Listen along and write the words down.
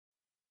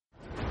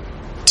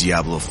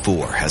Diablo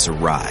 4 has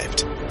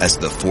arrived. As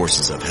the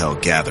forces of hell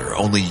gather,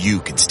 only you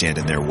can stand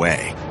in their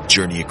way.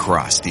 Journey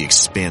across the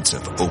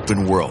expansive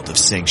open world of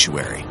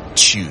Sanctuary.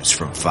 Choose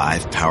from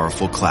 5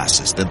 powerful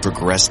classes, then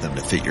progress them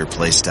to fit your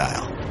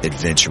playstyle.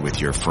 Adventure with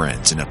your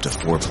friends in up to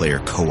 4-player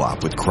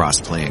co-op with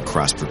cross-play and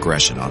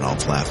cross-progression on all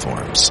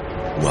platforms.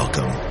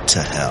 Welcome to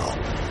hell.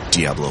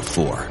 Diablo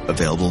 4,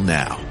 available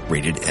now.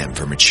 Rated M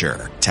for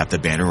mature. Tap the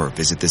banner or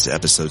visit this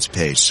episode's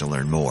page to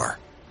learn more.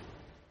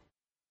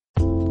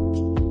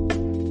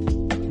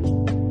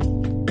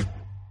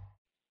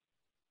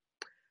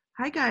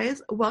 Hi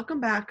guys, welcome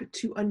back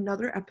to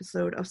another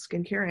episode of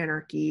Skincare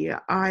Anarchy.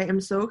 I am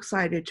so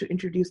excited to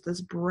introduce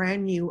this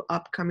brand new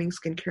upcoming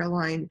skincare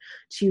line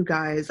to you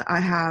guys.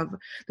 I have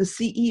the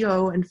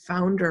CEO and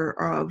founder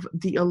of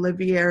the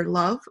Olivier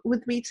Love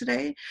with me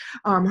today.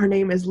 Her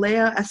name is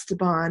Leah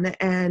Esteban,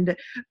 and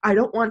I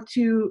don't want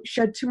to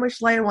shed too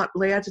much light. I want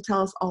Leah to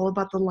tell us all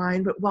about the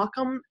line, but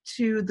welcome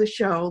to the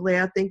show.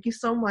 Leah, thank you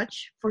so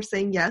much for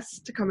saying yes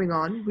to coming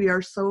on. We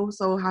are so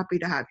happy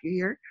to have you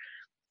here.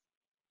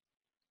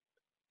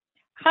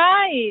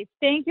 Hi,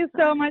 thank you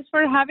so much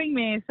for having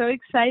me. So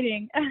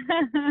exciting.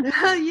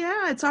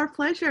 Yeah, it's our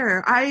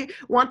pleasure. I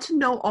want to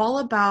know all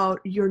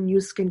about your new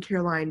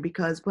skincare line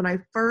because when I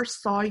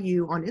first saw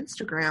you on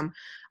Instagram,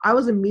 I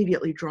was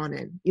immediately drawn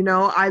in. You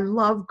know, I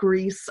love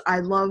grease. I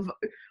love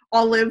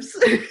olives.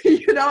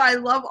 I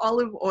love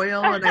olive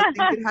oil, and I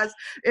think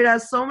it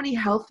has so many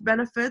health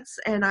benefits,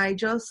 and I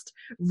just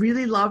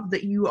really love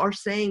that you are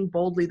saying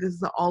boldly this is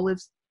the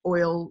olives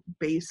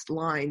oil-based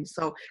line.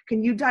 So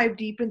can you dive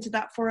deep into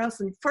that for us?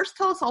 And first,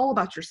 tell us all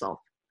about yourself.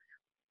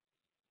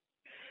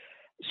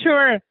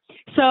 Sure.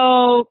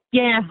 So,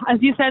 yeah, as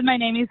you said, my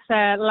name is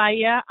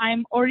Laia.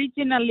 I'm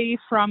originally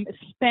from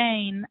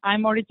Spain.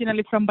 I'm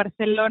originally from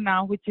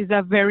Barcelona, which is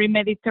a very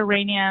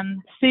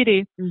Mediterranean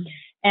city. Mm-hmm.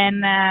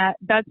 And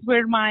that's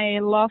where my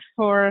love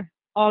for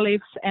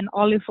olives and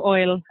olive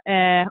oil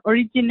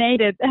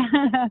originated.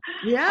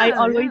 I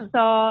always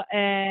saw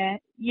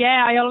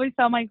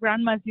my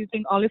grandmas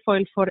using olive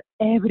oil for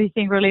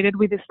everything related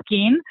with the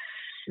skin.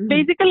 Mm-hmm.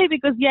 Basically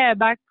because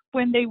back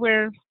when they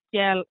were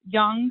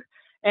young,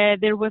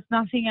 there was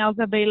nothing else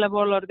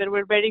available, or there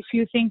were very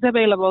few things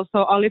available,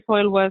 so olive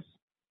oil was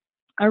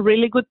a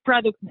really good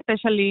product,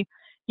 especially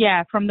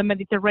from the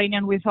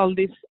Mediterranean with all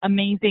this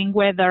amazing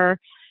weather.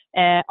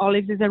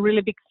 Olives is a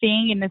really big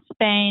thing in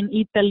Spain,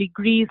 Italy,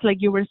 Greece,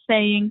 like you were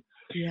saying.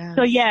 Yes.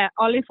 So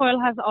olive oil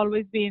has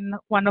always been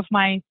one of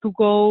my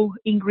to-go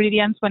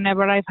ingredients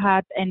whenever I've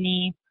had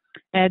any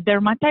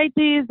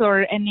dermatitis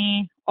or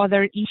any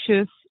other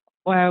issues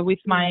with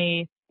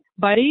my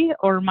body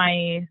or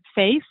my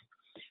face.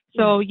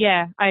 So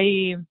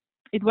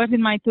it was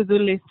in my to-do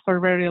list for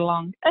very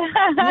long.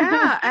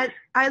 And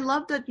I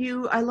love that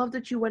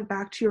you went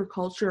back to your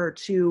culture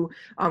to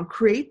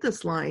create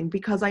this line,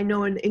 because I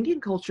know in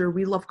Indian culture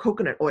we love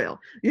coconut oil.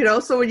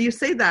 So when you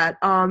say that,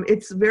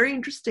 it's very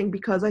interesting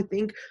because I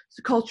think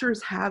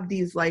cultures have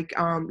these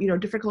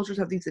different cultures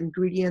have these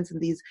ingredients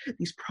and these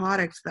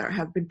products that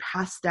have been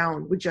passed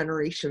down with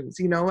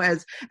generations.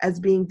 As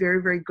being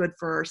very, very good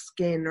for our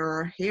skin or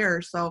our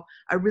hair. So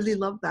I really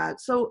love that.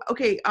 So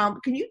okay,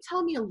 can you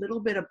tell me a little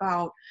bit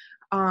about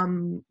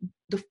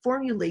the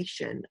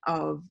formulation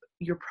of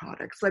your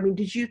products? I mean,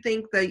 did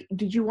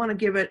you want to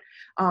give it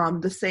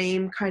the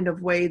same kind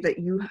of way that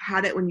you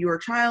had it when you were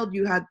a child?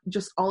 You had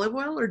just olive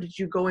oil, or did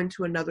you go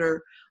into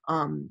another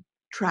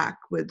track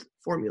with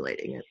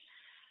formulating it?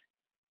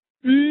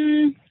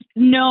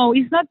 No,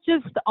 it's not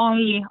just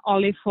only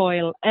olive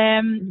oil.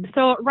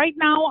 So right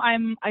now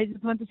I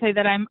just want to say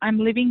that I'm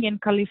living in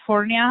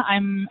California.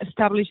 I'm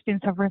established in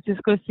San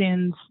Francisco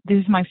since this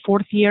is my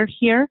 4th year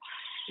here.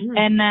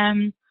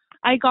 And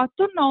I got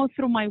to know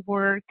through my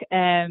work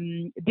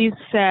this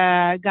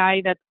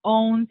guy that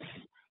owns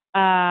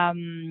a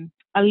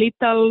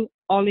little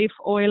olive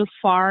oil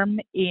farm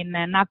in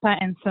Napa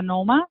and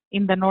Sonoma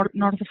in the north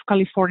of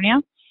California.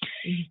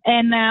 Mm-hmm.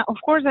 And of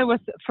course, I was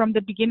from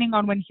the beginning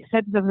on when he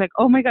said it, I was like,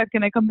 oh my God,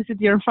 can I come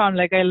visit your farm?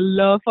 Like, I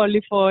love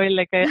olive oil.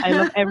 Like, I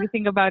love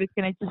everything about it.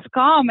 Can I just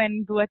come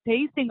and do a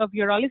tasting of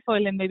your olive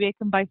oil, and maybe I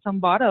can buy some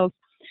bottles?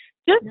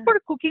 Just for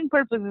cooking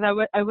purposes.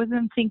 I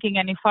wasn't thinking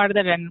any farther,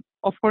 and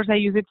of course I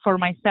use it for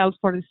myself,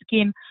 for the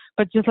skin,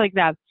 but just like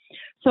that.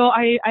 So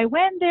I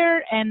went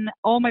there, and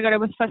oh my God, I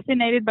was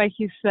fascinated by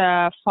his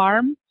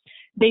farm.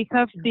 They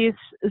have this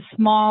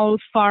small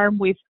farm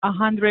with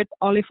 100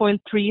 olive oil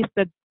trees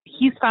that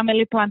his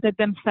family planted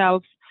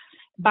themselves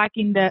back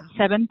in the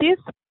 70s,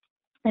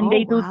 and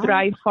they do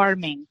dry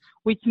farming,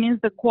 which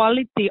means the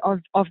quality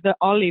of the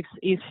olives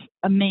is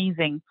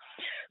amazing.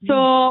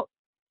 So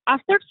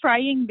after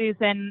trying this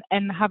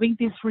and having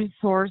this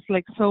resource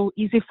like so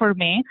easy for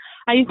me,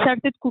 I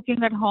started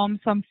cooking at home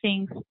some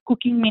things.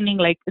 Cooking meaning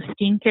like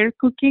skincare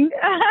cooking,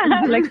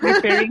 like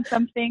preparing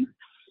some things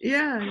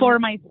for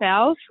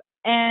myself.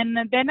 And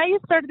then I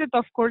started,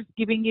 of course,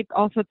 giving it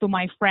also to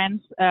my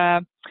friends.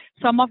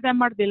 Some of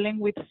them are dealing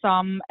with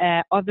some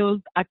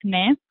adult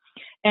acne.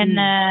 And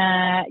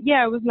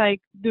I was like,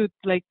 dude,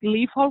 like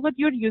leave all what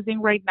you're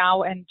using right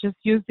now and just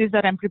use this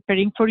that I'm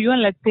preparing for you,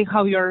 and let's see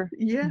how your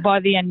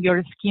body and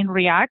your skin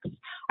reacts.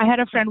 I had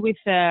a friend with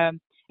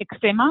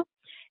eczema,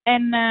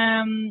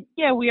 and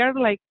we are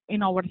like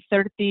in our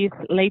 30s,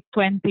 late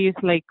 20s,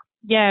 like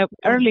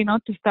early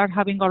not to start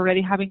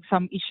already having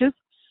some issues,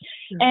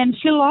 and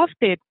she loved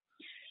it.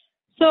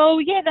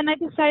 So then I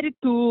decided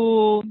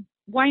to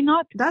why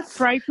not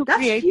try to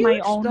create my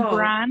own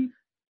brand.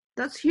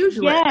 That's huge,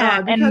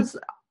 because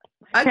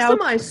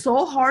eczema is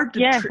so hard to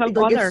treat.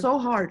 Like it's so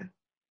hard.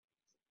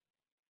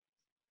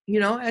 You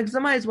know,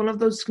 eczema is one of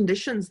those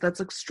conditions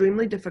that's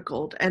extremely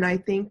difficult, and I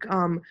think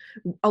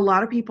a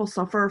lot of people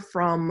suffer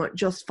from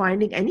just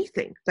finding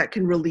anything that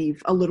can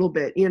relieve a little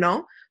bit. You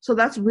know, so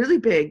that's really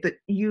big that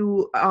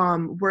you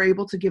were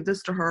able to give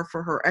this to her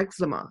for her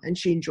eczema, and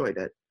she enjoyed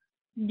it.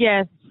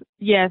 Yes.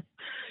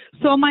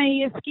 So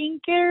my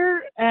skincare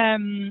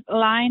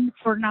line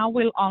for now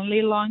will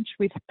only launch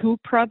with 2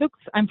 products.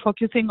 I'm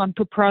focusing on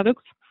 2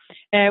 products.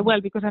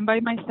 Because I'm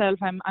by myself,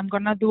 I'm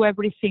gonna do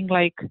everything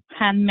like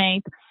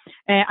handmade.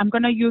 I'm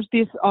gonna use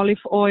this olive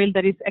oil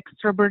that is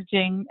extra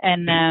virgin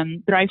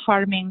and dry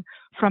farming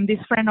from this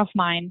friend of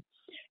mine.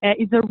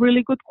 It's a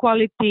really good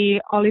quality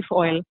olive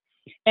oil,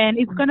 and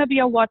it's gonna be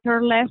a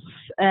waterless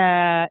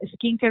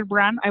skincare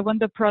brand. I want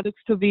the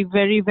products to be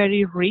very,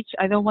 very rich.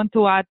 I don't want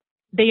to add.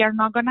 They are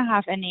not gonna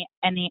have any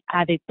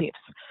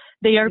additives.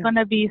 They are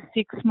gonna be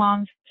 6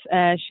 months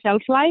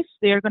shelf life.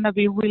 They are gonna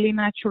be really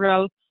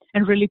natural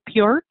and really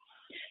pure.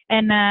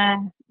 And I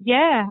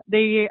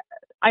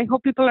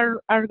hope people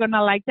are going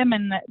to like them,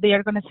 and they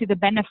are going to see the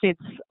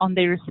benefits on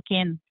their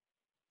skin.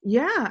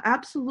 Yeah,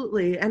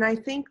 absolutely. And I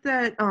think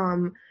that,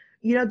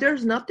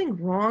 there's nothing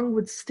wrong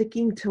with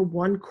sticking to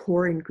one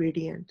core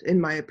ingredient, in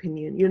my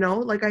opinion. You know,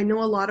 like I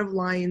know a lot of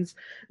lines,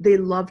 they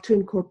love to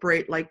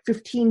incorporate like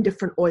 15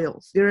 different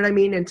oils, you know what I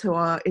mean, into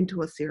a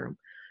serum.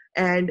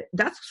 And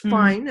that's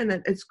fine, and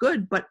it's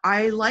good. But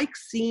I like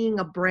seeing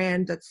a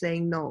brand that's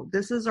saying, no,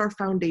 this is our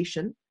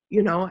foundation.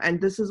 You know, and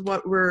this is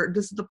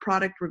the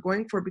product we're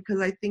going for,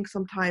 because I think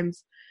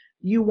sometimes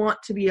you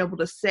want to be able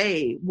to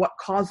say what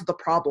caused the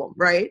problem,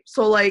 right?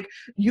 So like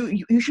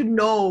you should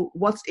know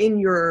what's in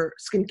your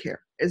skincare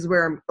is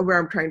where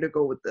I'm trying to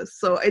go with this.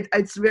 So I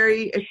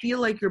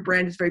feel like your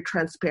brand is very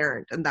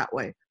transparent in that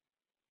way.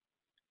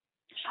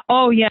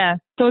 Oh yeah,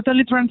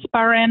 totally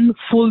transparent,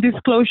 full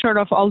disclosure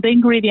of all the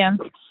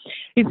ingredients.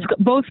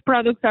 Both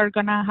products are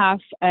gonna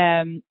have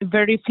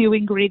very few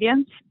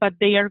ingredients, but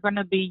they are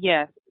gonna be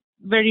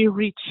very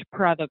rich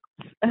products.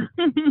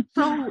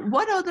 So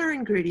what other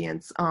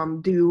ingredients are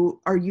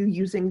you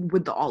using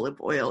with the olive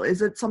oil?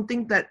 Is it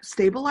something that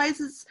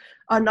stabilizes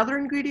another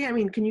ingredient? I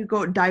mean, can you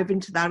dive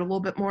into that a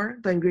little bit more,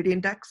 the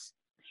ingredient decks?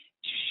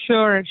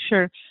 Sure.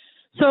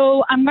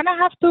 So I want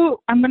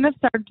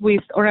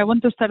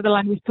to start the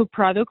line with 2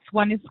 products.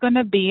 One is going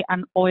to be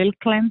an oil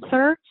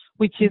cleanser,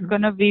 which is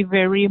going to be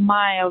very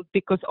mild,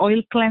 because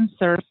oil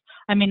cleansers,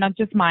 I mean, not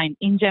just mine,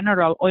 in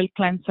general, oil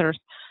cleansers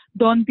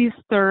don't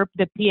disturb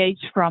the pH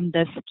from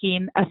the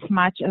skin as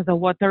much as a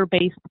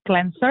water-based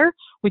cleanser,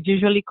 which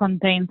usually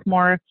contains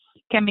more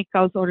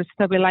chemicals or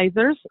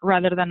stabilizers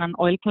rather than an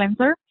oil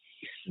cleanser.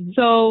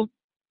 So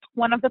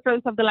one of the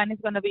products of the line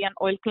is going to be an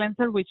oil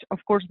cleanser, which of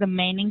course the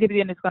main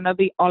ingredient is going to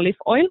be olive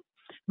oil,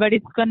 but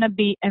it's going to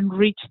be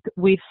enriched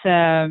with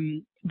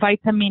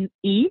vitamin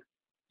E,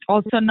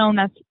 also known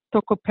as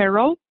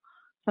tocopherol.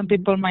 Some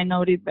people might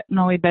know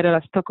it better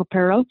as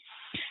tocopherol.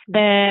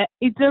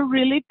 It's a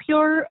really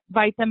pure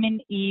vitamin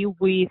E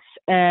with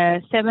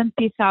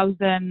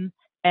 70,000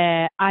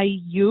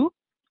 IU,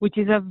 which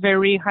is a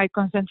very high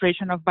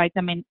concentration of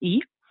vitamin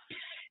E.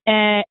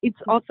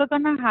 It's also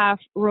going to have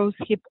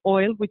rosehip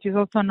oil, which is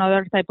also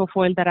another type of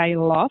oil that I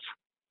love.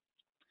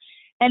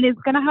 And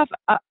it's going to have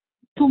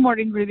 2 more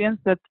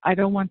ingredients that I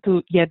don't want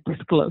to yet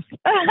disclose.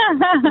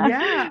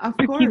 Yeah, of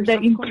to course. Keep the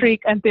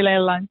intrigue until I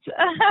launch.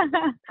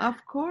 Of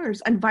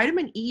course. And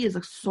vitamin E is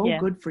so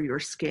good for your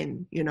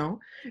skin, you know?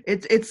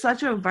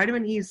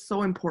 Vitamin E is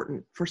so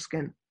important for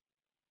skin.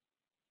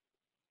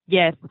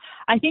 Yes.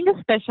 I think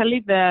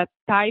especially the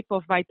type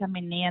of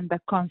vitamin E and the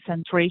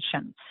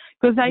concentration.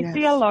 Because I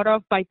see a lot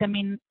of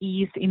vitamin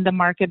E's in the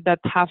market that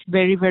have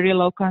very, very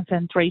low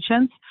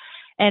concentrations.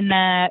 And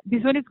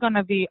this one is going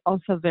to be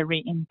also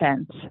very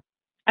intense.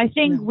 I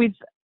think with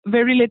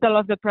very little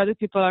of the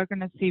product, people are going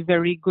to see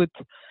very good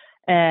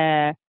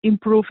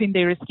improve in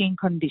their skin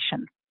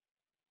condition.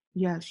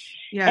 Yes.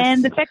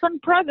 And the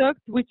second product,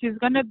 which is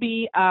going to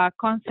be a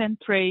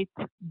concentrate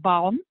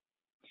balm.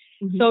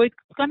 So it's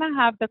going to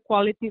have the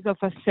qualities of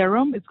a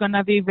serum. It's going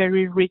to be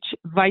very rich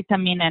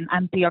vitamin and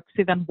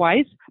antioxidant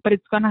wise, but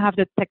it's going to have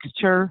the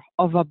texture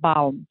of a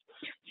balm.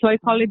 So I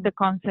call it the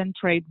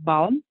concentrate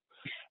balm.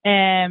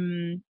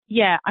 I'm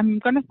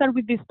going to start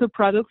with these 2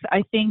 products.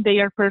 I think they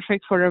are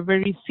perfect for a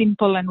very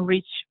simple and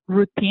rich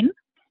routine.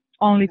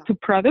 Only 2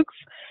 products.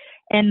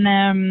 And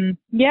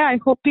I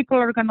hope people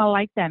are going to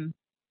like them.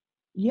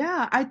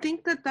 Yeah, I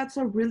think that that's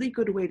a really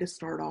good way to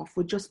start off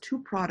with just two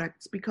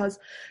products because,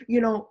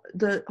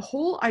 the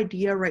whole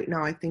idea right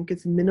now, I think,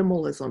 is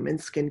minimalism in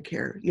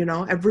skincare.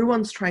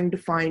 Everyone's trying to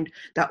find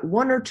that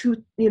one or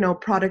two,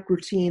 product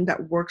routine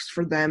that works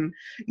for them,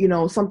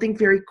 something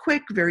very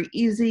quick, very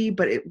easy,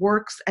 but it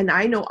works. And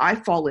I know I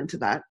fall into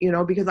that,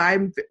 because I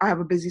have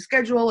a busy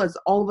schedule, as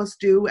all of us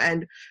do.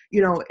 And,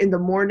 in the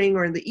morning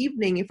or in the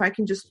evening, if I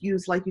can just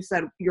use, like you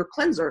said, your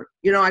cleanser,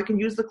 I can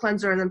use the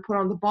cleanser and then put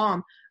on the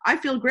balm. I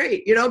feel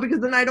great, because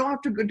then I don't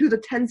have to go do the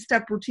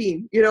 10-step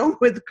routine,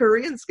 with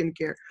Korean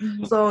skincare.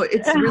 So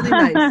it's really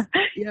nice.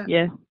 Yeah.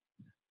 Yes.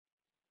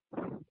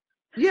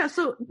 Yeah.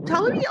 So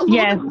tell me a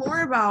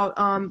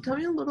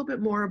little bit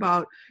more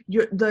about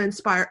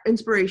the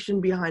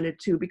inspiration behind it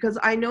too, because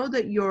I know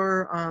that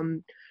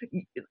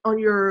on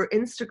your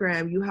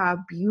Instagram, you have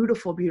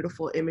beautiful,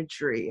 beautiful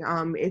imagery.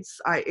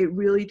 It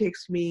really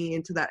takes me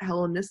into that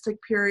Hellenistic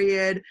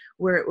period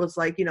where it was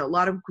like, a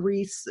lot of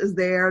Greece is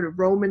there, the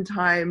Roman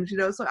times,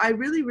 so I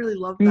really, really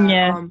love that.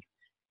 Yes.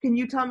 Can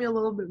you tell me a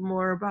little bit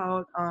more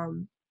about,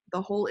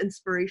 the whole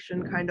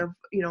inspiration kind of,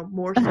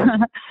 more so?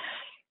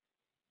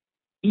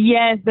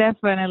 Yes,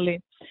 definitely.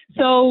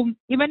 So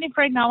even if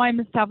right now I'm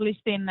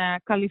established in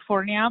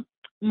California,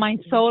 my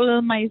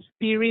soul, my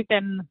spirit,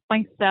 and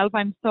myself,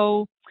 I'm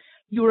so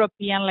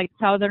European, like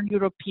Southern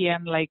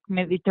European, like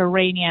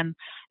Mediterranean,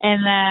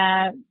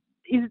 and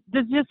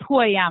that's just who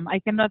I am. I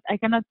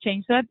cannot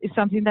change that. It's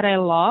something that I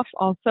love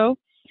also,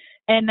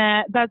 and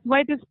that's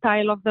why the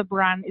style of the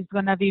brand is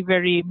gonna be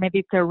very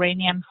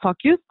Mediterranean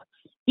focused,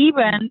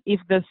 even if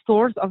the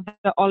source of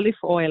the olive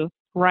oil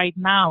right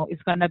now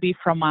is going to be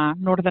from a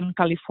Northern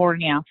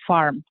California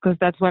farm, because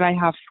that's what I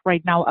have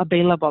right now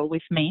available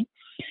with me.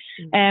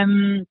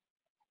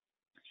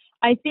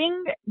 I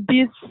think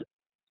this,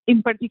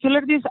 in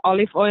particular, this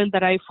olive oil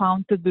that I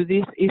found to do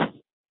this is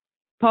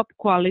top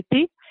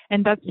quality,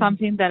 and that's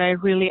something that I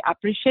really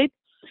appreciate.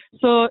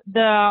 So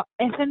the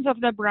essence of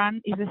the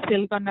brand is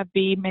still going to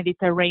be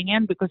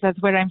Mediterranean, because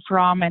that's where I'm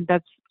from, and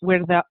that's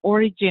where the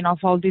origin of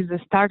all this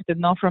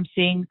started, from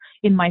seeing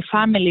in my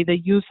family the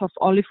use of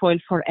olive oil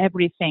for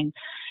everything.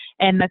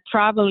 And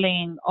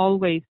traveling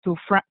always to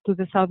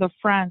the south of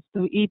France,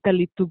 to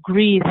Italy, to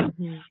Greece,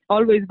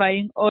 always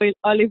buying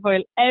olive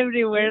oil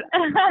everywhere.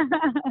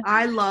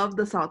 I love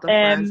the south of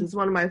France. It's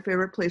one of my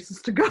favorite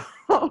places to go.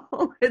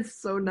 It's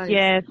so nice.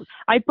 Yes,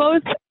 I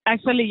post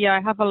actually.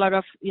 I have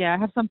I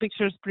have some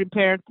pictures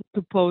prepared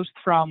to post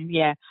from.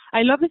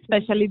 I love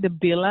especially the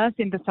villas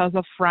in the south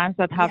of France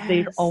that have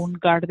their own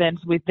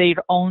gardens with their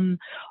own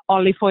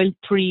olive oil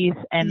trees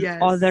and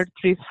other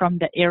trees from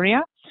the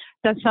area.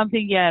 That's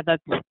something, that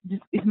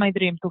is my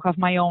dream, to have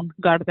my own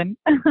garden.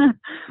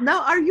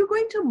 Now, are you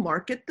going to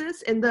market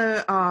this in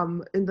the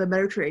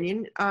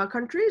Mediterranean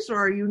countries, or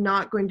are you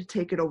not going to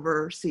take it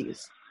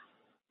overseas?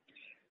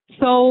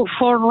 So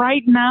for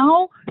right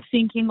now,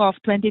 thinking of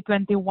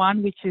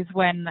 2021, which is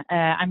when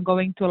I'm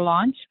going to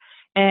launch,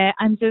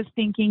 I'm just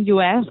thinking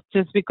US,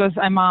 just because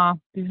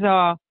this is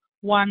a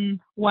one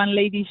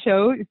lady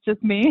show. It's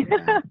just me.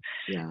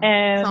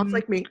 Yeah. Sounds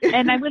like me.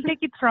 And I will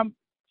take it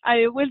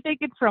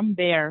from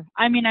there.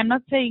 I mean, I'm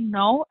not saying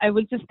no. I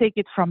will just take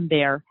it from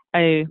there.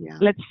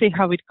 Let's see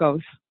how it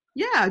goes.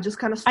 Yeah, just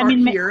kind of start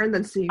here and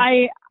then see.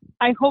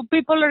 I hope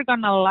people are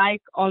gonna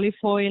like olive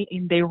oil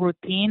in their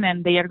routine,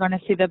 and they are gonna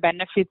see the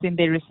benefits in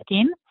their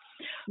skin.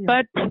 Yeah.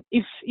 But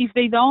if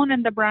they don't,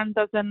 and the brand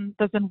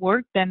doesn't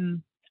work,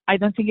 then I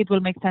don't think it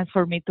will make sense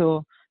for me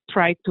to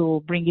try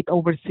to bring it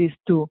overseas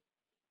too.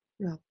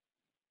 Yeah.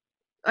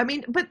 I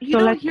mean, but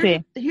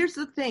here's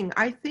the thing.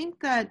 I think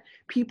that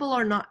people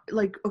are not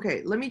like,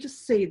 okay, let me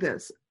just say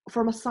this.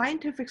 From a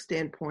scientific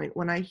standpoint,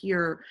 when I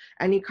hear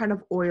any kind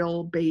of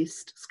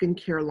oil-based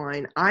skincare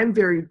line, I'm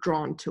very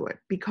drawn to it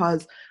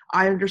because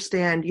I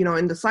understand,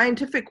 in the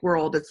scientific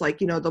world, it's like,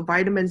 the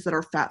vitamins that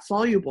are fat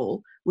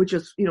soluble, which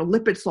is,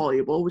 lipid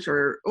soluble, which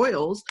are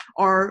oils,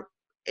 are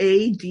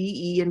A,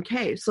 D, E, and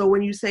K. So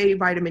when you say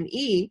vitamin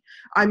E,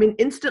 I'm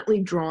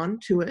instantly drawn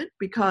to it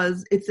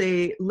because it's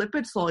a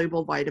lipid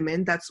soluble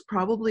vitamin that's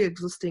probably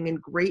existing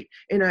in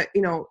a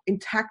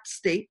intact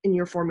state in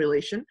your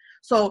formulation.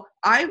 So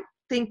I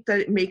think that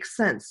it makes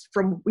sense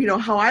from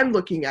how I'm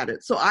looking at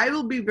it. So I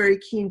will be very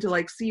keen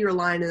to see your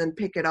line and then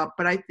pick it up.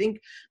 But I think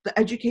the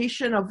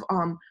education of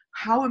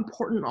how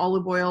important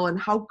olive oil and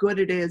how good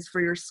it is for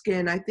your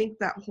skin, I think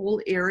that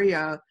whole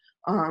area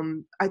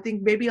I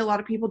think maybe a lot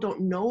of people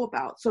don't know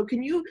about. So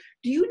do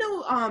you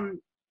know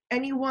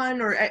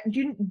anyone, or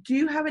do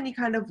you have any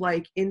kind of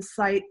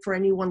insight for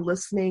anyone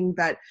listening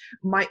that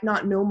might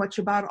not know much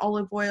about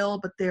olive oil,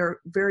 but they're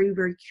very,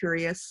 very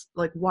curious,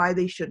 why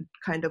they should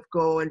kind of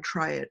go and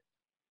try it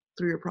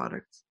through your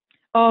products?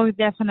 Oh,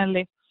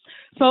 definitely.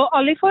 So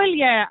olive oil,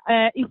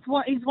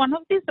 is one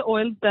of these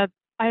oils that,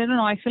 I don't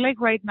know, I feel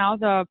like right now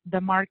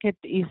the market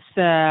is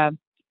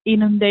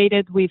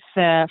inundated with,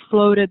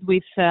 floated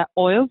with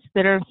oils.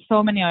 There are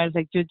so many oils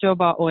like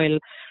jojoba oil,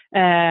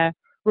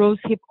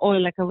 rosehip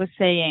oil, like I was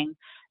saying.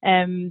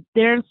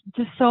 There's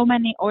just so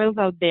many oils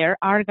out there,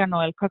 argan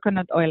oil,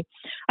 coconut oil.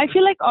 I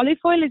feel like olive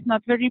oil is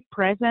not very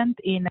present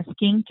in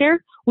skincare,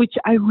 which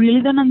I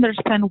really don't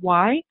understand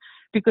why,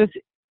 because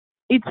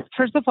it's,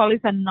 first of all,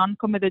 it's a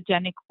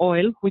non-comedogenic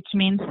oil, which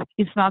means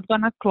it's not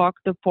going to clog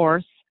the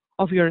pores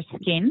of your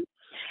skin.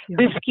 Yeah.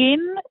 The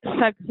skin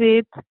sucks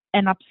it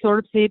and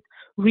absorbs it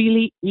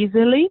really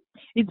easily.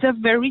 It's a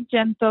very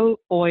gentle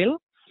oil,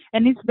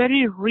 and it's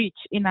very rich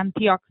in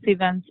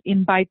antioxidants,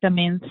 in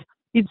vitamins.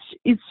 It's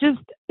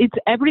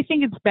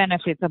everything. It's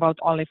benefits about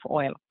olive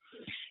oil.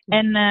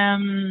 And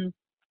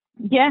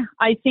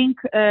I think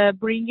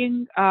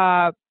bringing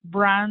a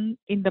brand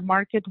in the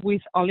market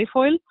with olive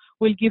oil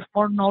will give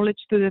more knowledge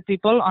to the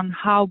people on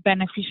how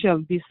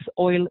beneficial this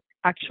oil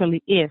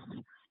actually is.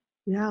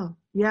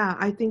 Yeah,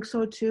 I think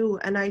so too.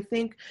 And I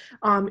think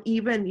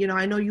even,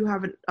 I know you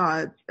haven't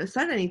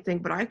said anything,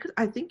 but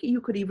I think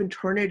you could even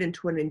turn it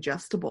into an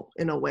ingestible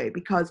in a way,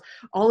 because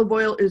olive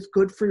oil is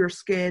good for your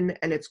skin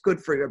and it's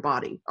good for your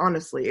body.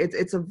 Honestly,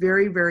 it's a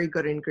very, very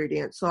good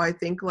ingredient. So I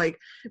think like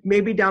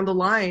maybe down the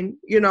line,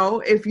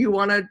 if you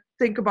want to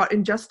think about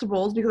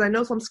ingestibles, because I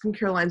know some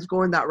skincare lines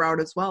go in that route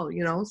as well,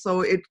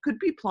 so it could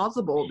be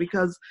plausible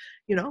because,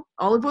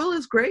 olive oil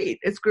is great.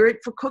 It's great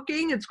for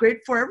cooking. It's great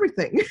for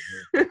everything.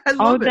 I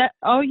love it.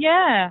 Oh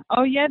yeah,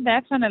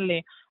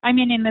 definitely. I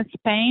mean, in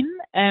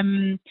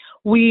Spain,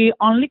 we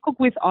only cook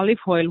with olive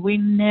oil. We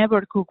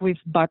never cook with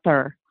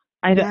butter,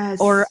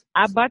 or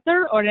a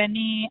butter or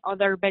any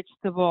other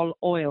vegetable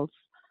oils.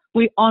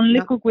 We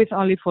only cook with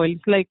olive oil.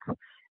 It's like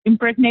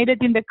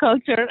impregnated in the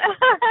culture.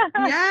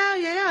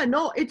 Yeah.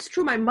 No, it's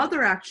true. My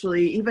mother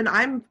actually, even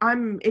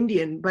I'm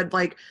Indian, but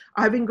like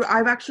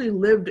I've actually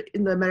lived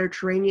in the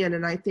Mediterranean,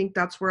 and I think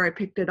that's where I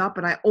picked it up,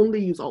 and I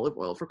only use olive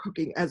oil for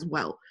cooking as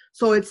well.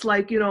 So it's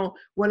like,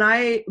 when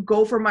I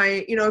go for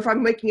my, if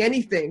I'm making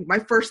anything, my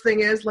first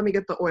thing is, let me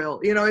get the oil.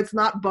 It's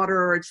not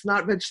butter, it's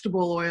not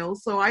vegetable oil.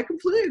 So I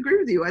completely agree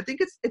with you. I think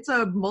it's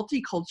a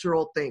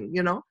multicultural thing,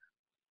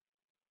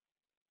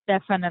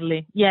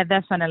 Definitely. Yeah,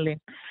 definitely.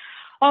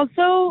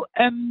 Also,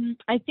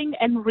 I think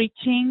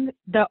enriching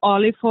the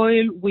olive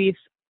oil with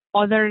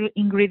other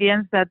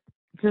ingredients that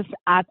just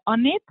add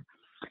on it.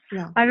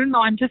 Yeah. I don't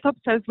know. I'm just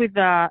obsessed with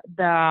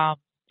the.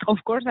 Of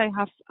course, I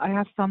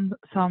have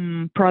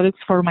some products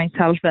for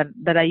myself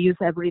that I use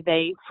every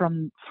day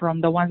from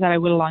the ones that I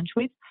will launch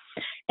with,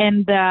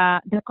 and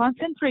the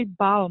concentrate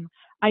balm,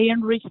 I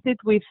enriched it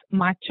with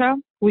matcha,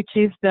 which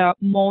is the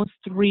most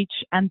rich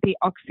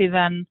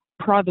antioxidant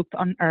product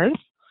on earth.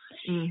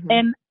 Mm-hmm.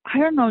 And I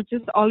don't know,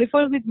 just olive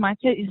oil with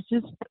matcha is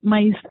just,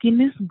 my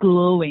skin is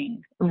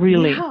glowing,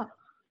 really. Yeah.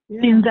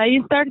 Since I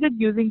started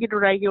using it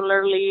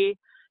regularly,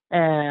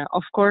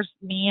 of course,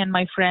 me and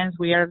my friends,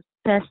 we are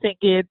testing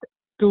it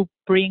to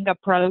bring a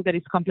product that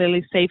is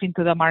completely safe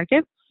into the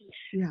market.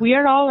 Yeah. We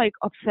are all like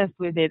obsessed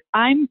with it.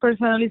 I'm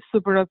personally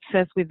super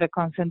obsessed with the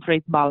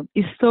concentrate balm.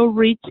 It's so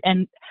rich,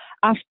 and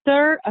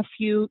after a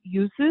few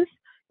uses,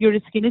 your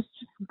skin is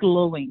just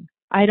glowing.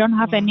 I don't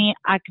have any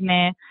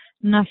acne,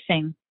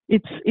 nothing.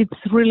 It's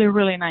really,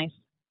 really nice.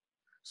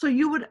 So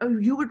you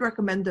would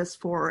recommend this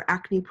for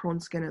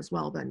acne-prone skin as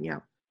well, then? Yeah.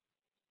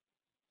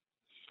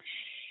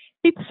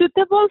 It's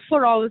suitable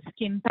for all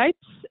skin types,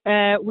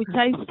 which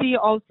I see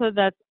also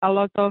that a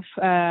lot of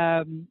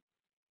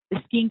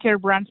skincare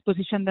brands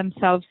position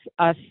themselves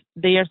as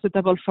they are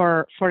suitable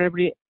for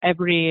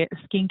every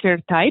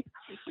skincare type,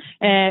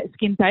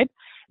 skin type.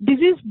 This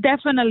is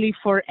definitely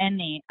for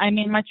any. I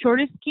mean, mature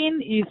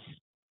skin is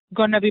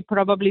gonna be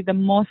probably the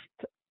most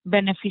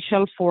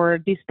beneficial for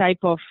this type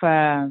of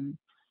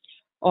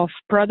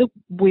product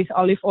with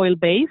olive oil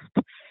based,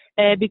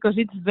 because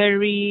it's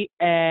very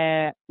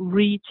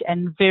rich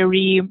and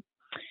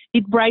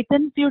it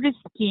brightens your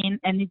skin,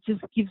 and it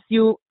just gives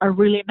you a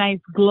really nice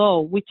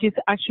glow, which is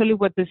actually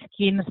what the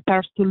skin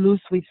starts to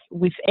lose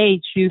with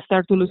age. You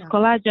start to lose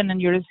collagen,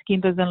 and your skin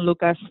doesn't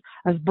look as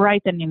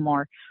bright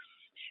anymore.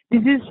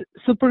 This is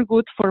super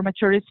good for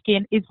mature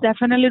skin. It's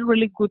definitely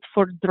really good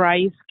for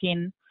dry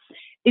skin.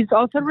 It's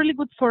also really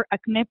good for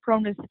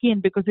acne-prone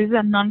skin because it's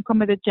a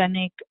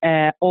non-comedogenic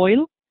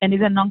oil, and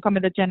it's a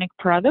non-comedogenic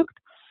product.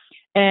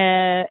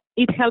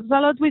 It helps a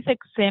lot with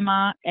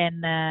eczema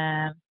and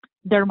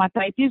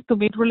dermatitis. To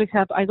me, it really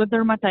helps. I got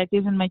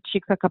dermatitis in my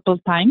cheeks a couple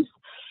of times,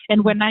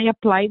 and when I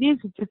apply this,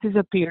 it just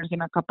disappears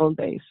in a couple of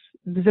days.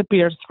 It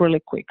disappears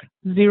really quick.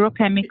 Zero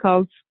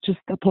chemicals, just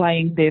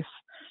applying this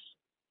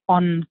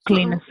on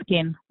clean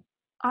skin.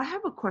 I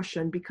have a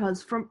question,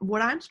 because from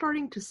what I'm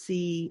starting to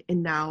see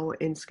now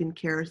in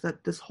skincare is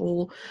that this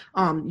whole,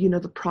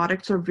 the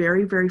products are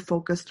very, very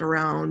focused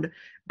around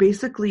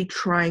basically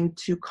trying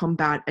to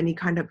combat any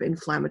kind of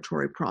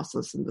inflammatory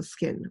process in the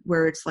skin,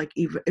 where it's like,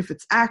 even if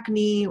it's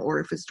acne or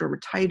if it's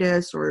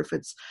dermatitis or if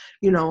it's,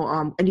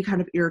 any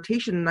kind of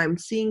irritation. And I'm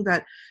seeing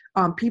that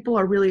people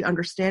are really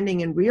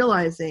understanding and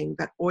realizing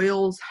that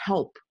oils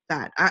help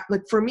that.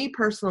 Like for me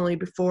personally,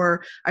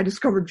 before I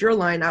discovered your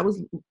line, I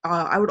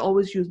would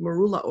always use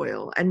marula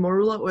oil, and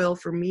marula oil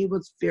for me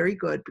was very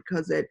good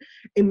because it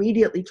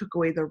immediately took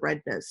away the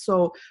redness.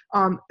 So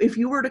if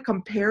you were to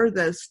compare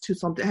this to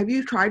something, have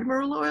you tried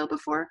marula oil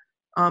before,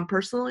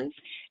 personally?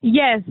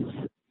 Yes.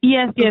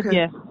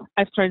 Okay.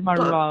 I've tried So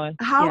marula oil.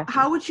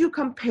 how would you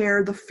compare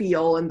the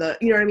feel and the,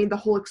 you know what I mean,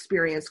 the whole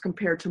experience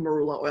compared to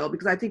marula oil?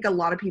 Because I think a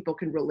lot of people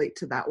can relate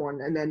to that one,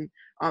 and then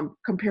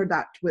compare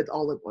that with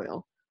olive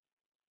oil.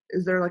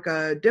 Is there like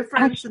a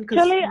difference?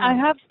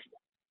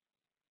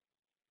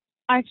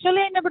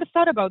 Actually, I never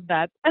thought about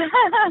that.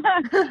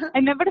 I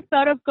never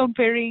thought of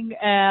comparing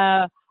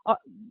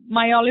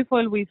my olive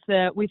oil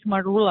with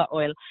marula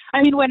oil.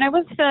 I mean, when I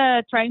was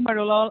trying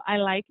marula oil, I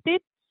liked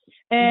it.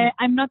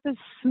 I'm not a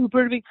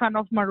super big fan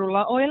of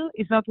marula oil.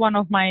 It's not one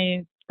of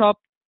my top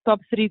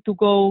 3 to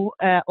go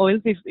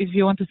oils, if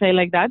you want to say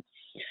like that.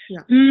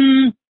 Yeah.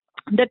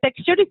 The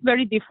texture is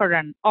very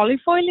different.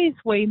 Olive oil is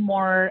way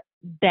more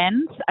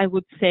dense, I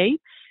would say.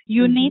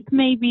 You need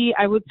maybe,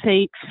 I would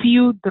say,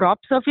 few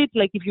drops of it.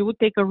 Like if you would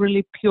take a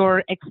really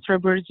pure extra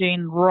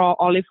virgin raw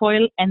olive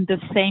oil and the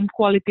same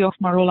quality of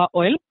marula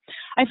oil.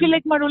 I feel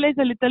like marula is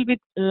a little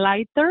bit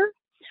lighter.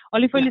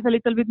 Olive oil is a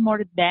little bit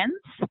more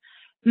dense.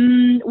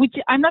 Which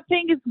I'm not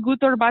saying is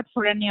good or bad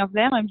for any of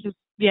them. I'm just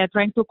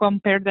trying to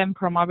compare them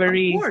from a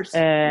very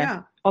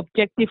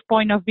objective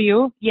point of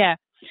view.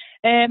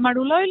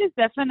 Marula oil is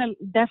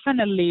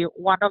definitely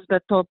one of the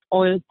top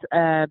oils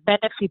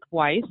benefit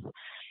wise.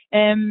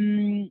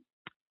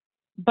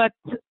 But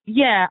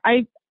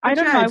I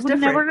don't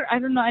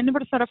know. I never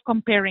thought of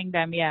comparing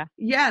them.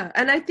 Yeah,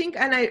 and I think,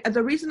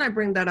 the reason I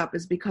bring that up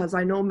is because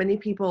I know many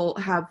people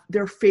have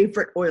their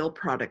favorite oil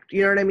product.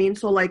 You know what I mean?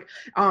 So like,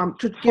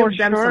 to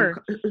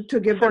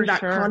give them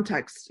that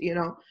context, you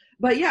know.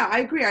 But yeah, I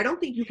agree. I don't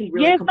think you can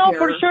really compare. Yes, no,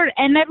 for sure.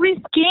 And every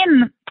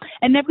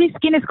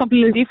skin is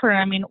completely different.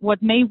 I mean,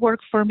 what may work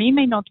for me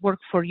may not work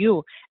for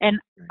you. And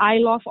I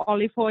love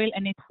olive oil,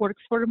 and it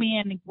works for me,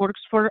 and it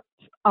works for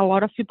a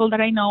lot of people that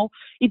I know.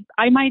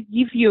 I might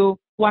give you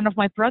one of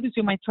my products,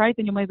 you might try it,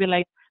 and you might be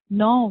like,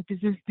 no, this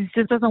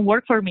just doesn't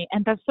work for me.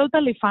 And that's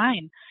totally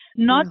fine.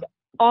 Not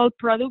all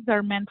products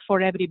are meant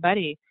for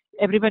everybody.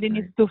 Everybody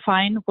needs to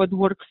find what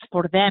works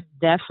for them.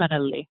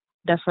 Definitely.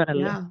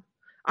 Yeah.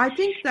 I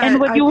think that. And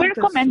what you were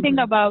commenting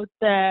about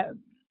I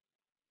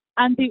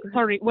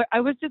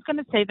was just going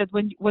to say that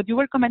what you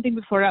were commenting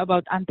before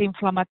about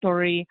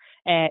anti-inflammatory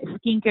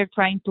skincare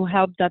trying to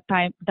help that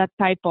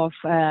type of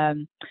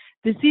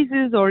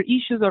diseases or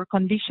issues or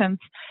conditions,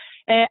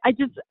 I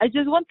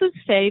just want to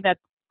say that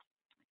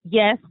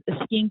yes,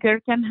 skincare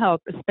can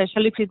help,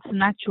 especially if it's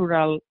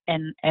natural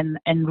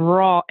and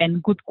raw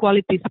and good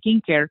quality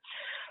skincare.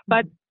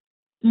 But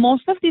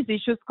most of these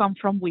issues come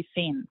from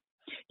within.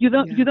 You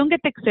don't get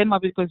eczema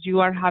because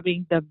you are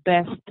having the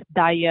best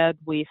diet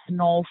with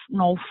no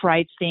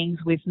fried things,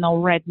 with no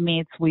red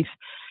meats, with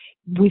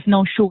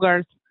no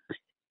sugars.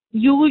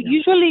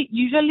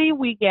 Usually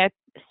we get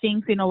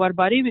things in our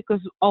body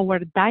because our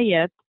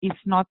diet is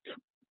not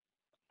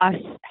as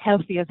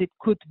healthy as it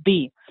could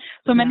be.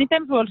 So many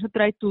times we also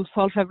try to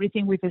solve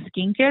everything with the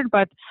skincare,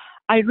 but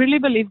I really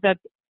believe that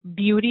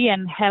beauty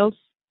and health,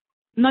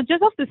 not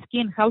just of the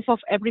skin, health of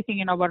everything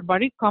in our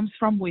body comes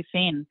from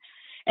within.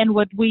 And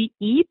what we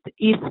eat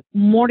is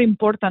more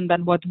important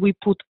than what we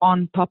put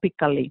on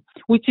topically,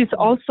 which is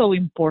also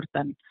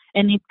important.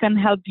 And it can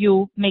help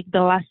you make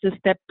the last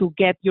step to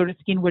get your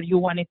skin where you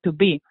want it to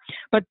be.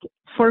 But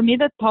for me,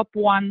 the top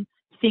one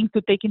thing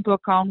to take into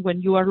account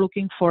when you are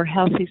looking for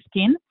healthy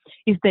skin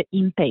is the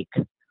intake.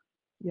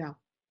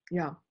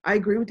 Yeah, I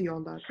agree with you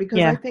on that because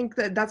I think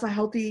that that's a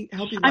healthy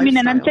lifestyle. I mean,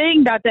 and I'm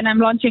saying that, and I'm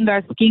launching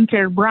a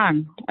skincare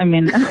brand. I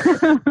mean,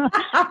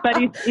 but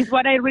it's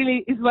what I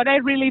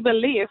really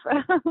believe.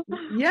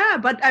 Yeah,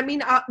 but I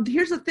mean,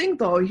 here's the thing,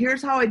 though.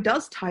 Here's how it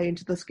does tie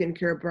into the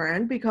skincare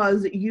brand,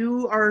 because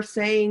you are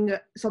saying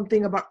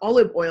something about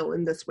olive oil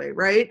in this way,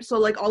 right? So,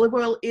 like, olive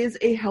oil is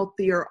a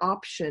healthier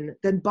option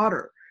than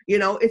butter. You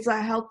know, it's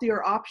a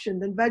healthier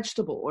option than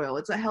vegetable oil.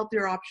 It's a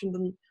healthier option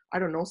than, I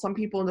don't know, some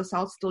people in the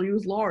South still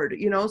use lard,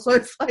 you know? So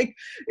it's like,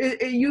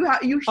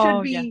 you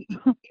should be,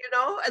 you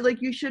know, like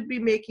you should be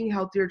making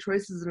healthier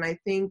choices. And I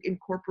think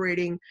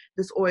incorporating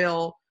this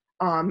oil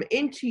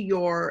into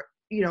your,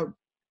 you know,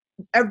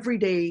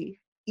 everyday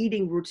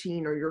eating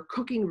routine or your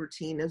cooking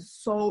routine is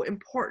so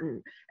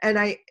important. And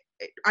I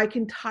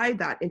can tie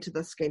that into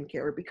the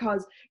skincare,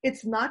 because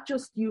it's not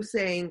just you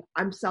saying,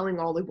 I'm selling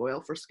olive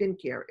oil for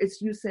skincare.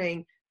 It's you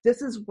saying,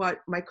 this is what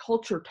my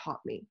culture taught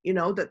me, you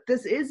know, that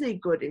this is a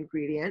good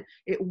ingredient.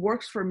 It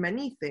works for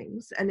many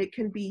things, and it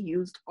can be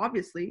used,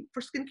 obviously, for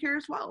skincare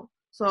as well.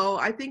 So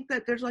I think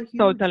that there's a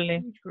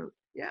huge group.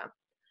 Yeah.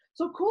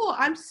 So cool.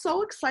 I'm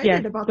so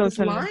excited about this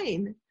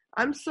line.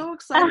 I'm so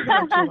excited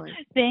about your line.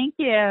 Thank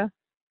you.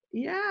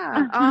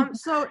 Yeah.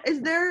 So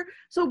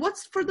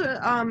what's for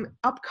the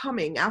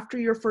upcoming after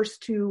your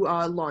first two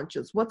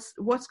launches? What's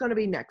going to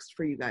be next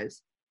for you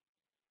guys?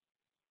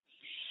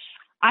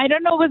 I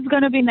don't know what's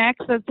going to be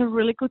next. That's a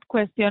really good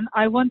question.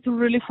 I want to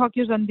really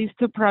focus on these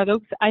two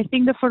products. I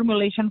think the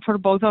formulation for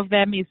both of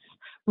them is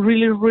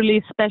really,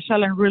 really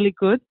special and really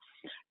good.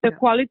 The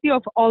quality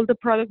of all the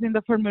products in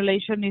the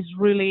formulation is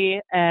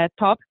really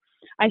top.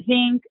 I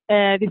think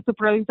these two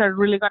products are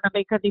really going to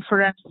make a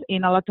difference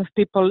in a lot of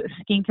people's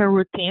skincare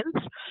routines.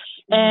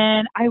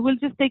 And I will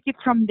just take it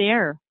from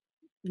there.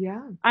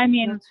 Yeah. I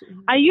mean,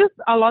 I use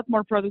a lot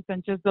more products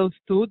than just those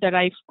two that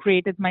I've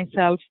created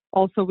myself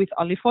also with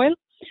olive oil.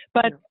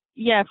 But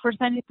first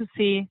I need to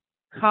see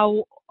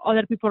how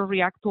other people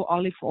react to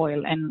olive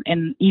oil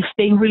and if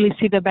they really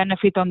see the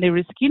benefit on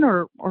their skin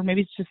or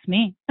maybe it's just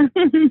me.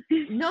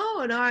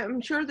 No,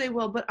 I'm sure they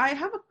will. But I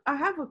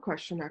have a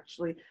question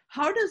actually.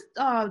 How does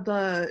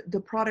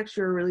the products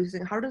you're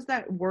releasing, how does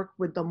that work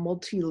with the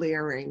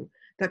multi-layering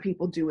that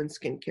people do in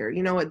skincare?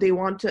 You know, they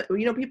want to,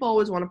 people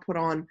always want to put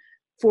on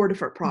 4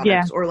 different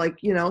products or like,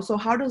 so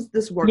how does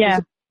this work? Does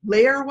it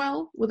layer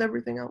well with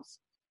everything else?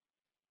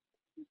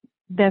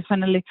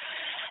 Definitely.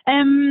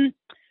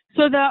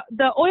 So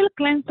the oil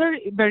cleanser,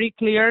 very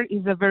clear,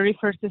 is the very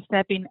first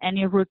step in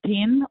any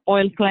routine.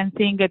 Oil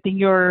cleansing,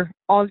 getting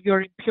all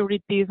your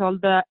impurities, all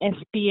the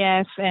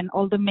SPF and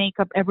all the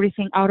makeup,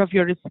 everything out of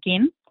your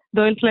skin.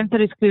 The oil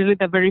cleanser is clearly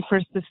the very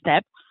first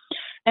step.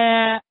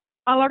 A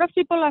lot of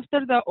people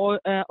after the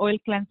oil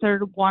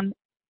cleanser want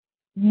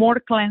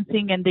more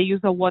cleansing and they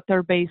use a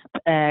water-based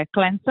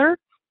cleanser.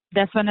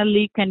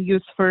 Definitely can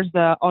use first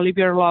the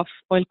Olivier Love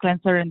oil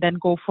cleanser and then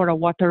go for a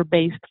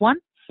water-based one.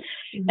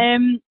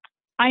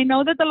 I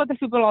know that a lot of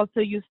people also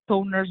use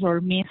toners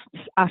or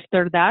mists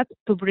after that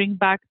to bring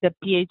back the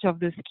pH of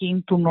the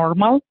skin to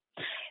normal.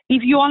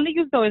 If you only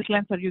use the oil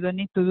cleanser, you don't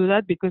need to do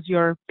that because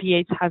your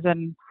pH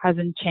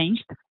hasn't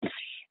changed.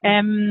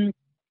 And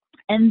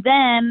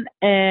then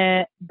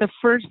the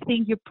first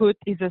thing you put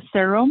is a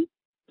serum.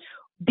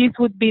 This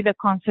would be the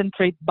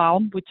concentrate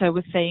balm, which I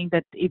was saying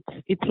that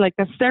it's like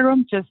a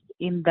serum just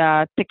in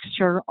the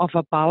texture of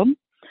a balm.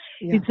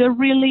 Yeah. It's a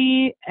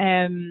really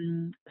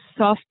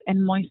soft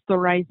and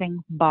moisturizing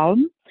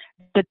balm.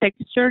 The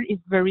texture is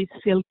very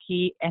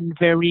silky and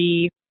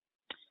very,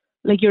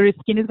 like your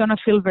skin is going to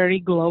feel very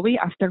glowy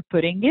after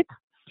putting it.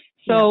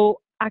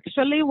 So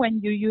actually when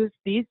you use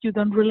this, you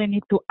don't really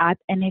need to add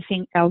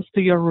anything else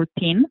to your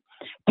routine.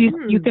 This,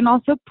 you can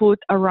also put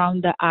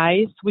around the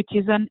eyes, which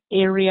is an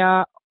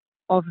area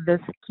of the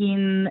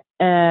skin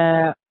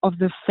of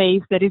the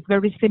face that is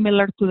very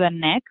similar to the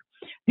neck.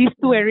 These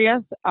two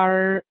areas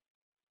are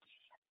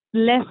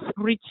less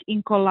rich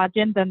in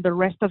collagen than the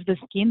rest of the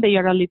skin. They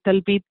are a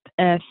little bit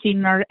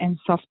thinner and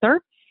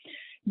softer.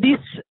 This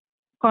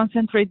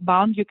concentrate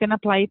balm, you can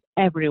apply it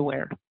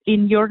everywhere,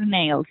 in your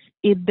nails,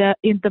 in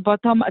the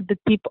bottom, at the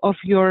tip of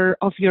your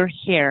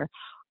hair,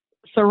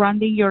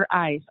 surrounding your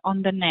eyes,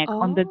 on the neck,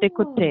 on the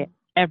décolleté,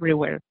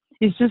 everywhere.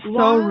 It's just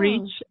so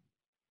rich,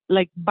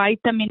 like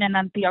vitamin and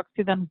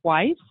antioxidant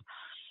wise,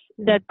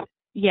 that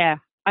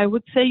I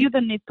would say you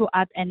don't need to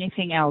add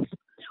anything else.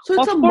 So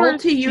it's a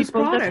multi-use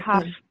product.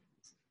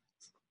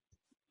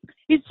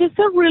 It's just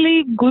a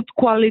really good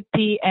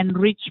quality and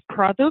rich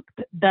product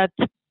that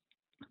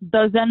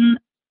doesn't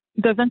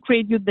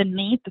create you the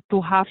need to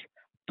have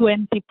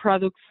 20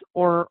 products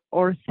or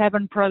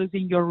 7 products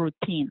in your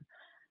routine.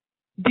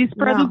 This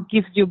product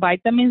gives you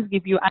vitamins,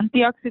 gives you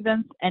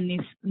antioxidants, and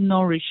is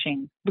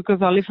nourishing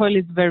because olive oil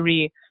is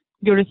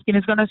your skin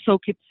is going to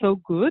soak it so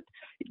good.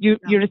 Your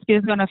skin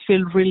is going to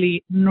feel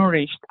really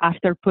nourished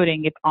after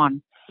putting it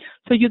on.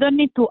 So you don't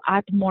need to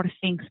add more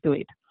things to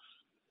it.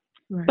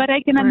 Right. But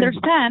I can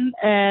understand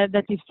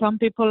that if some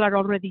people are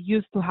already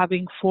used to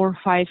having 4,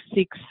 5,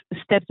 6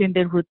 steps in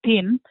their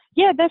routine,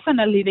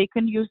 definitely they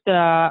can use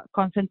the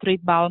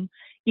concentrate balm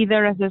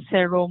either as a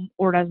serum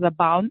or as a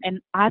balm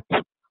and add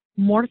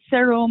more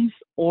serums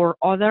or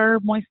other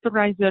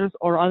moisturizers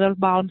or other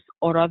balms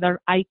or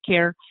other eye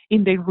care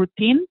in their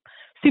routine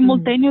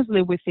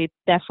simultaneously with it.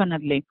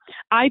 Definitely.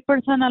 I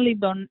personally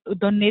don't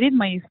need it.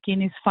 My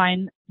skin is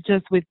fine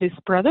just with this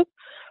product,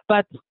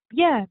 but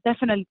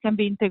definitely can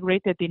be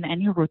integrated in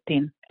any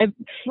routine.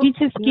 Each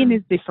skin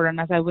is different,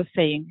 as I was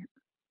saying.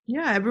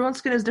 Yeah, everyone's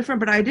skin is different,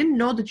 but I didn't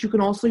know that you can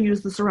also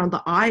use this around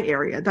the eye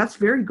area. That's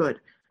very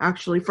good,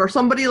 actually. For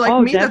somebody like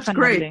me,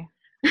 definitely.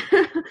 That's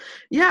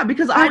great.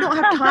 Because I don't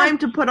have time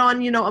to put on,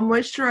 a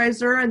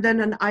moisturizer and then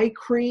an eye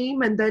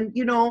cream and then,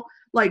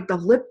 like the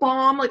lip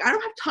balm. Like I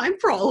don't have time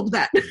for all of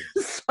that.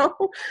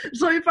 So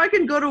if I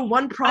can go to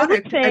one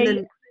product and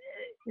then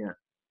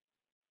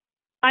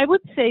I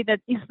would say that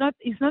it's not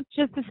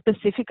just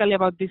specifically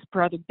about this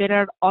product. There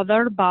are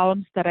other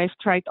balms that I've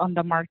tried on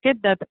the market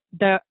that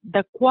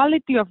the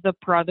quality of the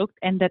product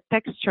and the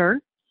texture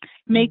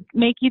make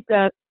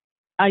it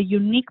a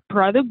unique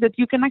product that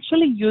you can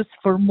actually use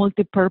for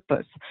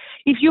multi-purpose.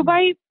 If you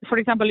buy, for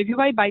example,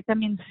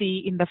 vitamin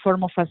C in the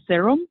form of a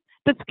serum,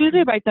 that's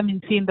clearly vitamin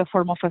C in the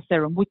form of a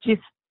serum, which is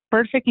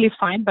perfectly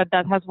fine, but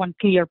that has one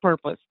clear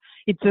purpose.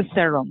 It's a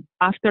serum.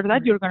 After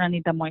that, you're going to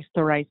need a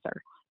moisturizer.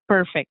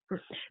 Perfect.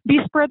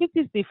 This product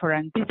is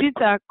different. This is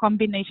a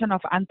combination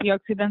of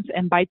antioxidants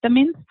and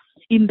vitamins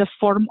in the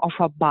form of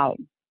a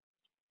balm.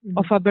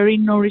 of a very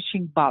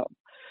nourishing balm.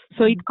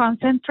 So it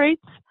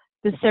concentrates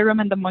the serum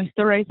and the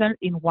moisturizer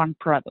in one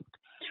product.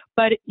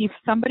 But if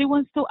somebody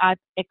wants to add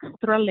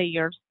extra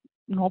layers,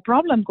 no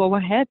problem, go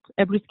ahead.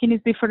 Every skin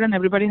is different.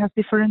 Everybody has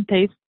different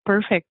tastes.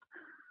 Perfect.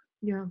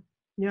 Yeah.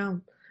 Yeah.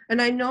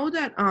 And I know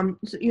that,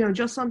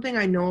 just something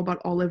I know about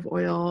olive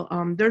oil,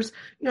 there's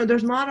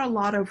not a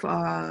lot of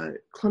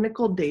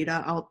clinical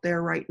data out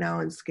there right now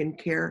in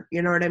skincare.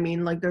 You know what I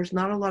mean? Like there's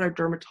not a lot of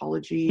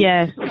dermatology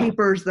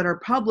papers that are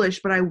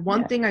published, but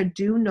one thing I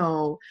do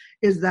know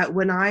is that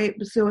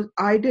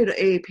I did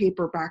a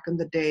paper back in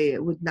the day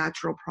with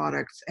natural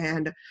products,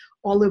 and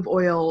olive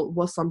oil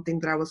was something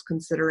that I was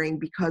considering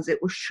because it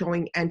was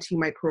showing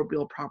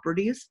antimicrobial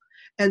properties.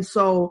 And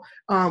so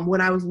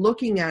when I was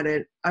looking at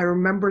it, I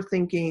remember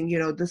thinking,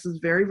 this is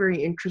very,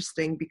 very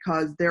interesting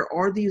because there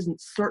are these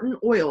certain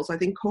oils. I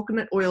think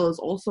coconut oil is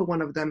also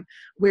one of them,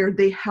 where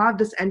they have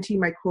this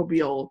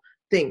antimicrobial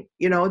thing.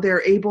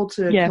 They're able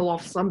to kill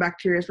off some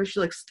bacteria,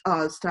 especially like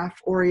Staph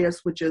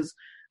aureus, which is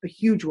a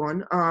huge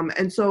one.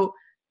 And so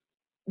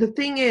the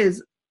thing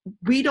is,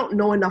 we don't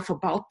know enough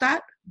about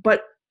that,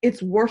 but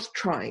it's worth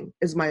trying,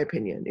 is my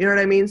opinion. You know what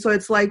I mean? So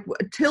it's like,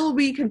 till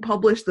we can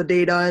publish the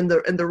data and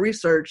the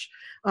research,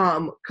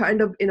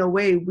 kind of in a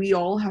way, we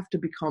all have to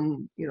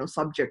become,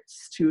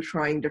 subjects to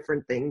trying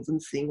different things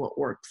and seeing what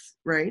works,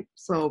 right?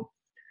 So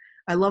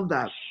I love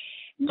that.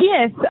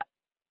 Yes,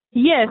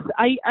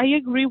 I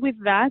agree with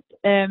that.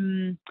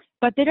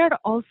 But there are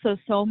also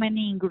so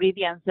many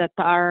ingredients that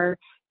are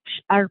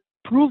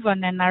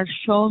proven and are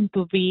shown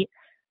to be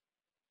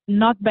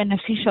not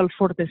beneficial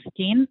for the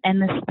skin,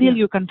 and still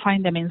you can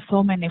find them in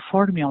so many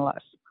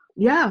formulas.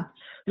 I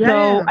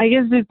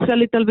guess it's a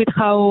little bit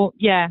how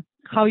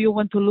you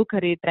want to look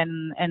at it,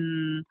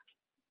 and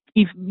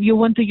if you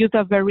want to use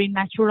a very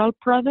natural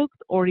product,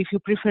 or if you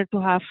prefer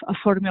to have a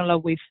formula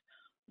with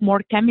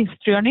more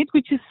chemistry on it,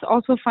 which is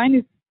also fine.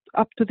 It's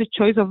up to the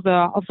choice of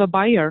the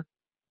buyer.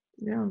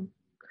 Yeah.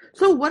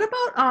 So what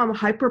about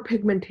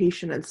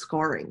hyperpigmentation and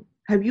scarring?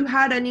 Have you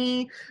had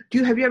any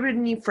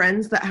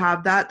friends that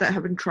have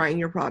have been trying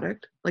your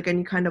product? Like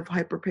any kind of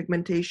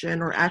hyperpigmentation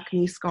or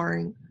acne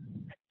scarring?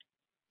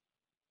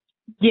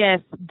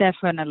 Yes,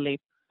 definitely.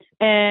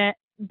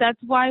 That's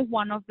why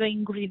one of the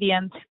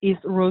ingredients is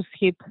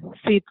rosehip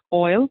seed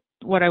oil.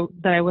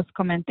 That I was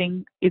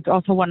commenting, it's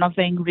also one of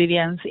the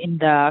ingredients in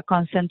the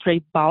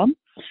concentrate balm.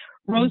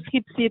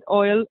 Rosehip seed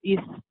oil is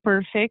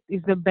perfect,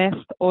 is the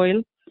best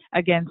oil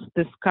against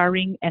the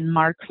scarring and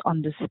marks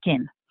on the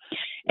skin.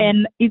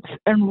 And it's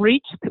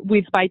enriched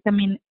with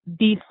vitamin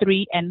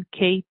D3 and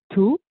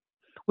K2,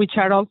 which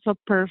are also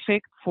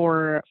perfect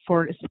for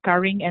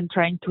scarring and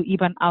trying to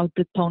even out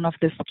the tone of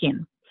the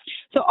skin.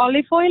 So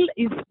olive oil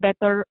is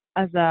better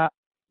as a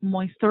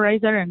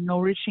moisturizer and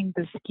nourishing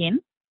the skin.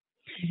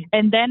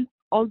 And then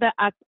all the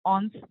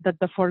add-ons that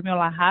the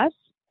formula has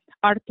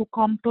are to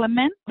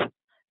complement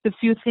the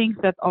few things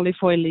that olive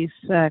oil is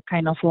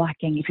kind of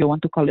lacking, if you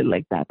want to call it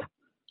like that.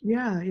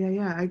 Yeah.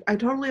 I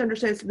totally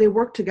understand. So they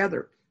work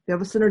together. They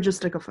have a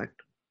synergistic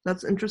effect.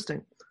 That's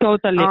interesting.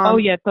 Totally.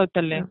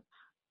 Totally.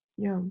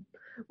 Yeah.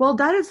 Well,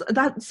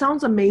 that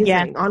sounds amazing.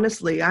 Yeah.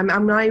 Honestly, I'm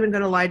not even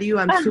going to lie to you.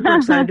 I'm super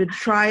excited to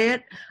try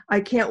it. I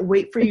can't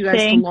wait for you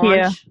guys to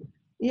launch. You.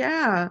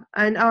 Yeah.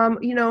 And,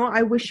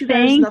 I wish you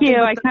guys nothing but the best. Thank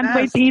you. I can't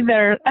wait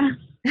either.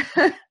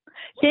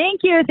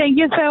 Thank you. Thank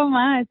you so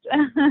much.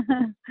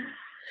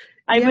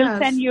 I will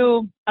send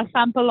you a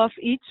sample of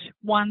each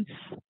once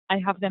I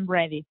have them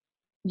ready.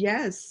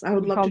 Yes, I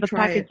would love to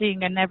try it. All the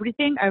packaging and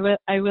everything.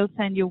 I will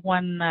send you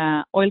one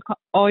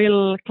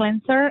oil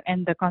cleanser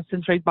and the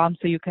concentrate balm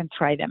so you can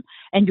try them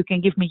and you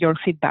can give me your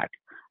feedback.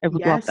 I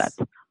would love that.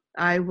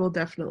 I will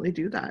definitely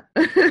do that.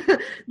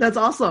 That's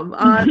awesome.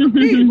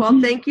 Okay, well,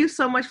 thank you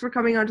so much for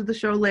coming onto the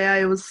show, Leah.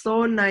 It was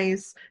so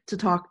nice to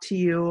talk to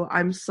you.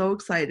 I'm so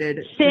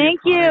excited. Thank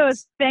you.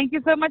 Thank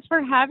you so much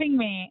for having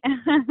me.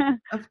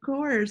 Of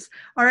course.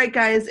 All right,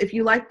 guys, if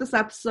you like this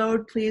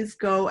episode, please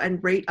go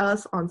and rate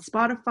us on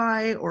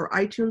Spotify or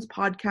iTunes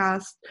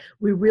podcast.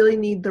 We really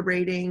need the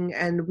rating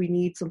and we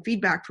need some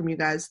feedback from you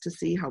guys to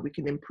see how we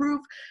can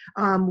improve.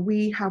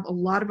 We have a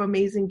lot of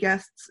amazing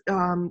guests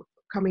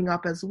coming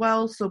up as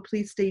well. So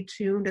please stay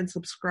tuned and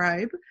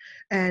subscribe.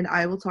 And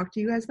I will talk to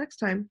you guys next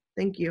time.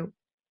 Thank you.